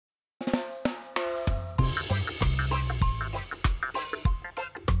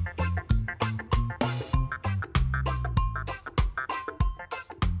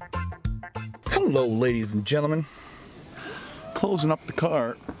Hello, ladies and gentlemen. Closing up the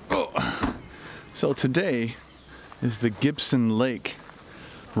car. Oh. So today is the Gibson Lake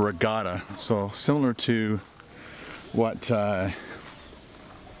Regatta. So similar to what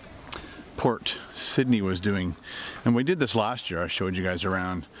Port Sydney was doing. And we did this last year. I showed you guys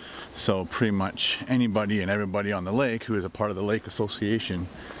around. So pretty much anybody and everybody on the lake who is a part of the lake association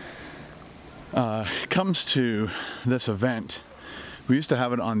comes to this event. We used to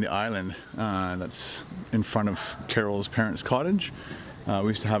have it on the island that's in front of Carol's parents' cottage. We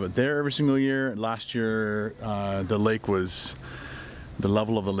used to have it there every single year. Last year the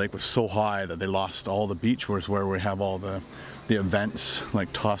level of the lake was so high that they lost all the beach, where we have all the events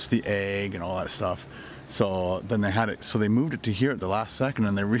like toss the egg and all that stuff. So then they moved it to here at the last second,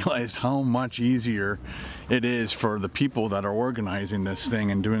 and they realized how much easier it is for the people that are organizing this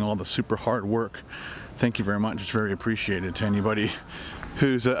thing and doing all the super hard work. Thank you very much. It's very appreciated to anybody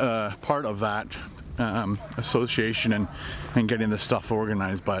who's a part of that association and getting this stuff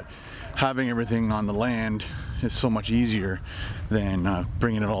organized. But having everything on the land is so much easier than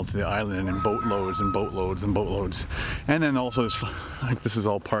bringing it all to the island in boatloads and boatloads and boatloads. And then also, like, this is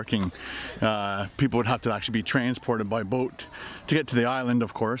all parking. People would have to actually be transported by boat to get to the island,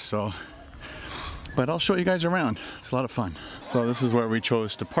 of course. So, but I'll show you guys around. It's a lot of fun. So this is where we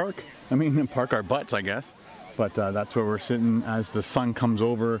chose to park. I mean, park our butts, I guess. But that's where we're sitting. As the sun comes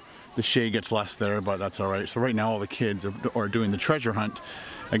over, the shade gets less there, but that's all right. So right now all the kids are doing the treasure hunt.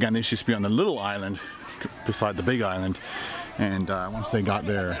 Again, these used to be on the little island beside the big island. And once they got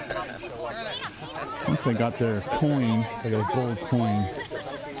their coin, they got a gold coin,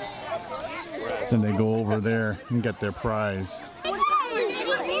 then they go over there and get their prize. What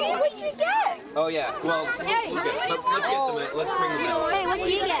did you get? Oh yeah, well, let's bring them out. Hey, what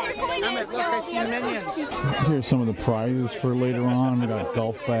did you get? Look, I see minions. Here's some of the prizes for later on. We got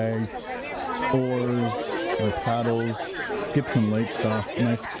golf bags, oars, or paddles, Gibson Lake stuff,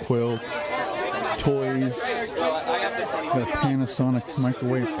 nice quilt, toys, the Panasonic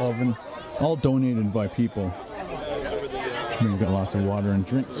microwave oven, all donated by people. And we've got lots of water and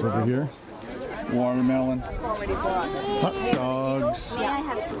drinks over here. Watermelon, hot dogs.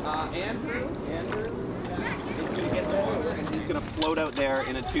 Andrew is going to get over and he's going to float out there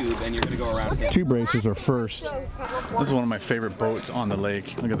in a tube, and you're going to go around him. Tube racers are first. This is one of my favorite boats on the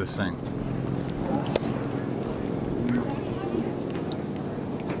lake. Look at this thing.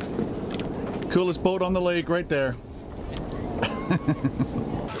 Coolest boat on the lake right there. Come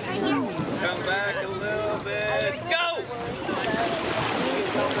back a little bit. Go!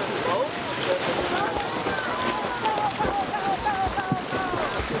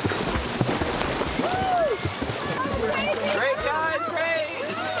 Great guys, great!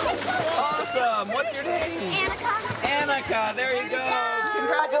 Awesome! What's your name? Annika. Annika, there you go!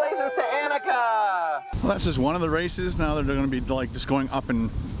 Congratulations to Annika! Well, that's just one of the races. Now they're going to be like just going up in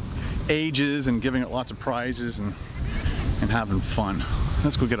ages and giving it lots of prizes and having fun.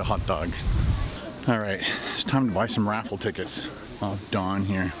 Let's go get a hot dog. All right, it's time to buy some raffle tickets. Oh, Dawn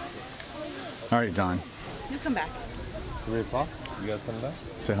here. All right, Dawn. You come back. 3 o'clock? You guys coming back?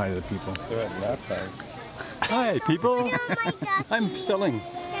 Say hi to the people. They're at nap time. Hi, people. I'm selling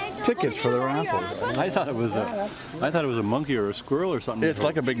Tickets for the raffles. I thought it was a monkey or a squirrel or something. It's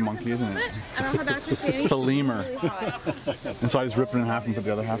like a big monkey, isn't it? I don't have access to any. It's a lemur. And so I just rip it in half and put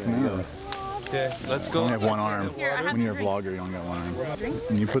the other half in there. Okay, let's I go. only have one arm. When you're a vlogger, you only got one arm.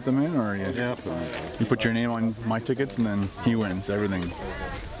 And you put them in, or you put your name on my tickets, and then he wins everything.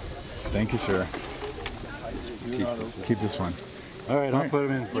 Thank you, sir. Keep this one. All right, I'll put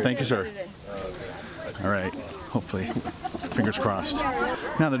them in. Thank you, sir. All right. Hopefully, fingers crossed.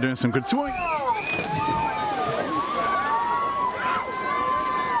 Now they're doing some good swimming.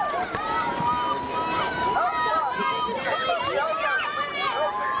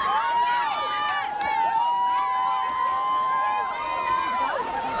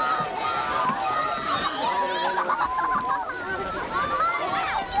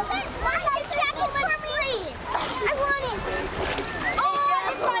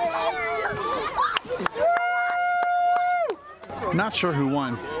 Not sure who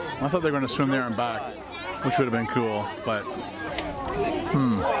won. I thought they were going to swim there and back, which would have been cool, but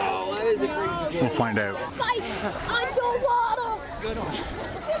we'll find out.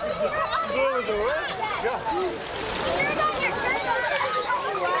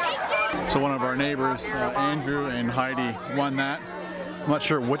 So one of our neighbors, Andrew and Heidi, won that. I'm not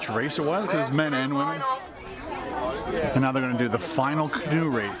sure which race it was, because it's men and women. And now they're going to do the final canoe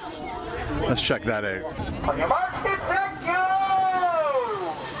race. Let's check that out.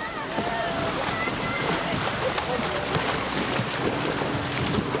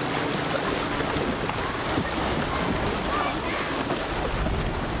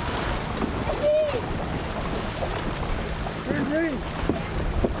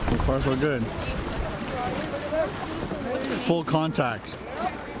 So far so good. Full contact.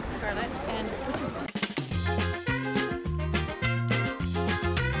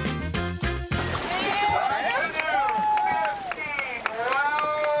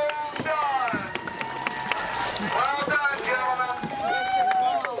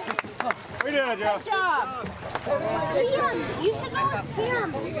 Good job. Liam, you should go with him.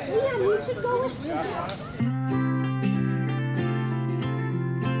 Liam, you should go with him.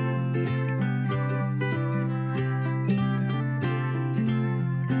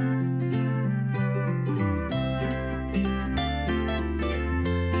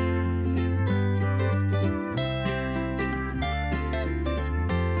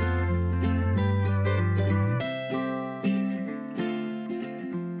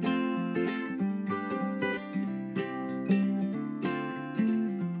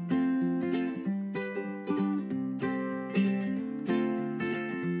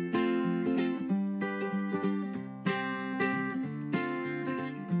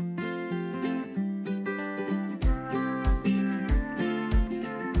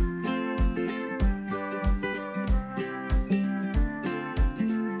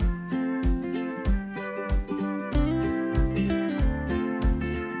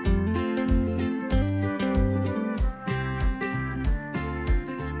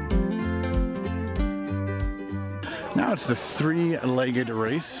 Now it's the three-legged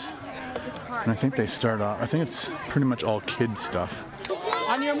race, and I think they start off, I think it's pretty much all kid stuff.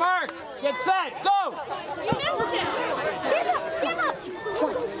 On your mark, get set, go!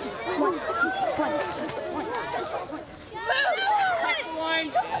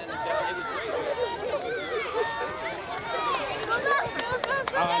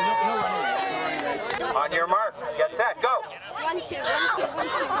 On your mark, get set, go! 1, 2, 1, 2, 1,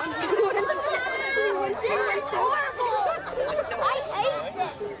 2, 1, 2, 1, 2, 1, 2. I hate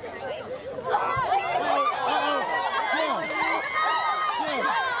this.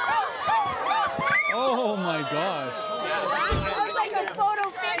 Oh my gosh. Looks like a photo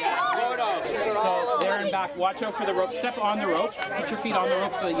finish. So there and back, watch out for the rope. Step on the rope. Put your feet on the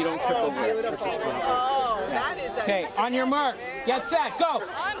rope so that you don't trip over it. Oh, that is a... Okay, on your mark, get set, go!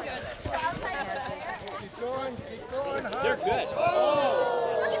 They're good. Oh.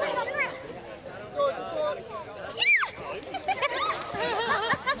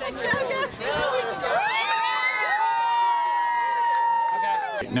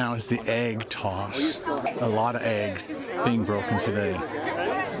 Now is the egg toss. A lot of eggs being broken today.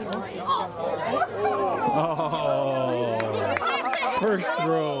 Oh, first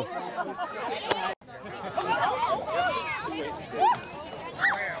throw.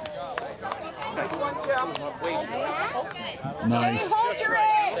 Nice. Hold your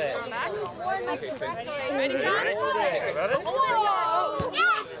egg. Ready, John?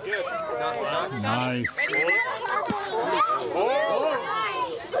 Nice.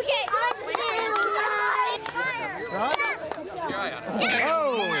 Okay.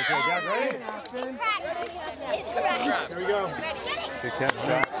 Oh, okay, Dad, ready? It's correct. Here we go. Good catch,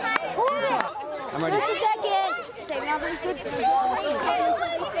 shot. I'm ready. Just a second. Take another good.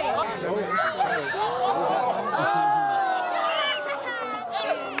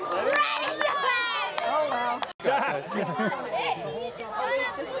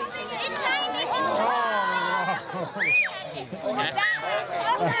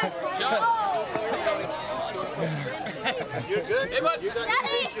 You're good. Hey, bud. You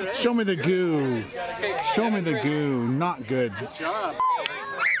got Show me the goo. Show me the goo. Not good. Good job.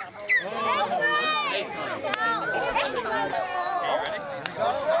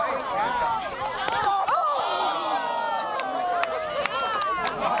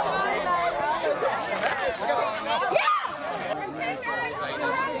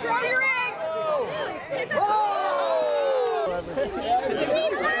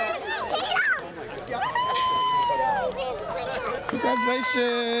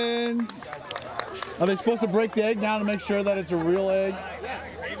 Congratulations! Are they supposed to break the egg now to make sure that it's a real egg?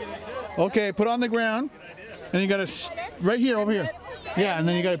 Okay, put it on the ground, and you gotta, right here, over here. Yeah, and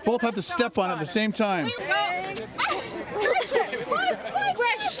then you gotta both have to step on it at the same time.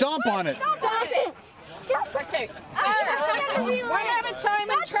 Stomp on it. Stop it. Okay. One at a time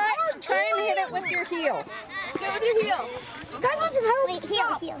and try and hit it with your heel. Do it with your heel. You guys want some help? Wait,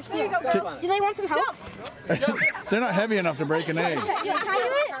 heel. There you go. Do they want some help? They're not heavy enough to break an egg. Can I do it?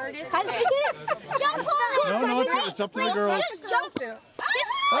 Can I break it? Jump on it. No, it's up to the girls. Just jump.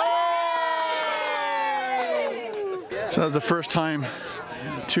 So that was the first time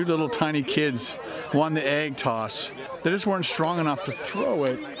two little tiny kids won the egg toss. They just weren't strong enough to throw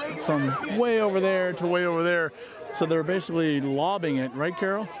it from way over there to way over there So they were basically lobbing it, right,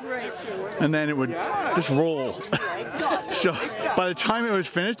 Carol? Right. And then it would just roll. So by the time it was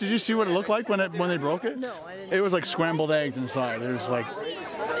finished, did you see what it looked like when they broke it? No, I didn't. It was like scrambled eggs inside. It was like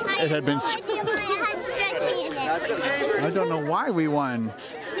it had been. I don't know why we won.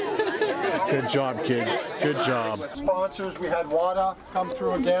 Good job, kids. Good job. Sponsors, we had WADA come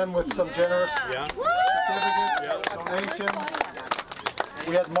through again with some generous certificates, donation.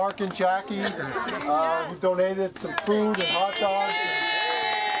 We had Mark and Jackie who donated some food and hot dogs and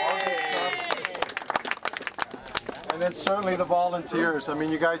all good stuff. And then certainly the volunteers. I mean,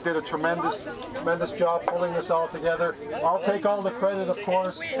 you guys did a tremendous job pulling this all together. I'll take all the credit, of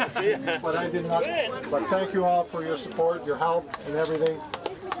course, but I did not. But thank you all for your support, your help, and everything.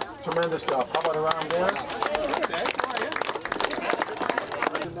 Tremendous job. How about around there?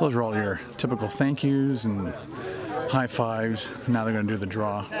 Those are all your typical thank yous and high fives. Now they're going to do the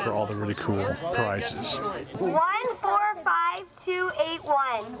draw for all the really cool prizes.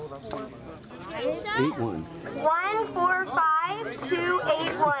 145281. 8-1.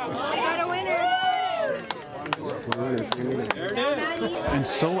 145281. I got a winner. And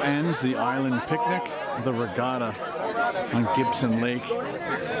so ends the island picnic, the regatta on Gibson Lake.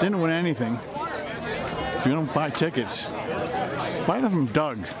 Didn't win anything. If you don't buy tickets, buy them from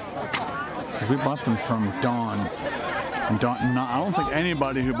Doug. We bought them from Don. And Don, I don't think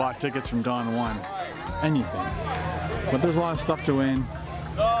anybody who bought tickets from Don won anything. But there's a lot of stuff to win.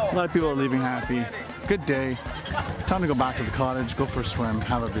 A lot of people are leaving happy. Good day. Time to go back to the cottage, go for a swim,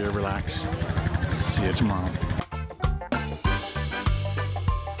 have a beer, relax. See you tomorrow.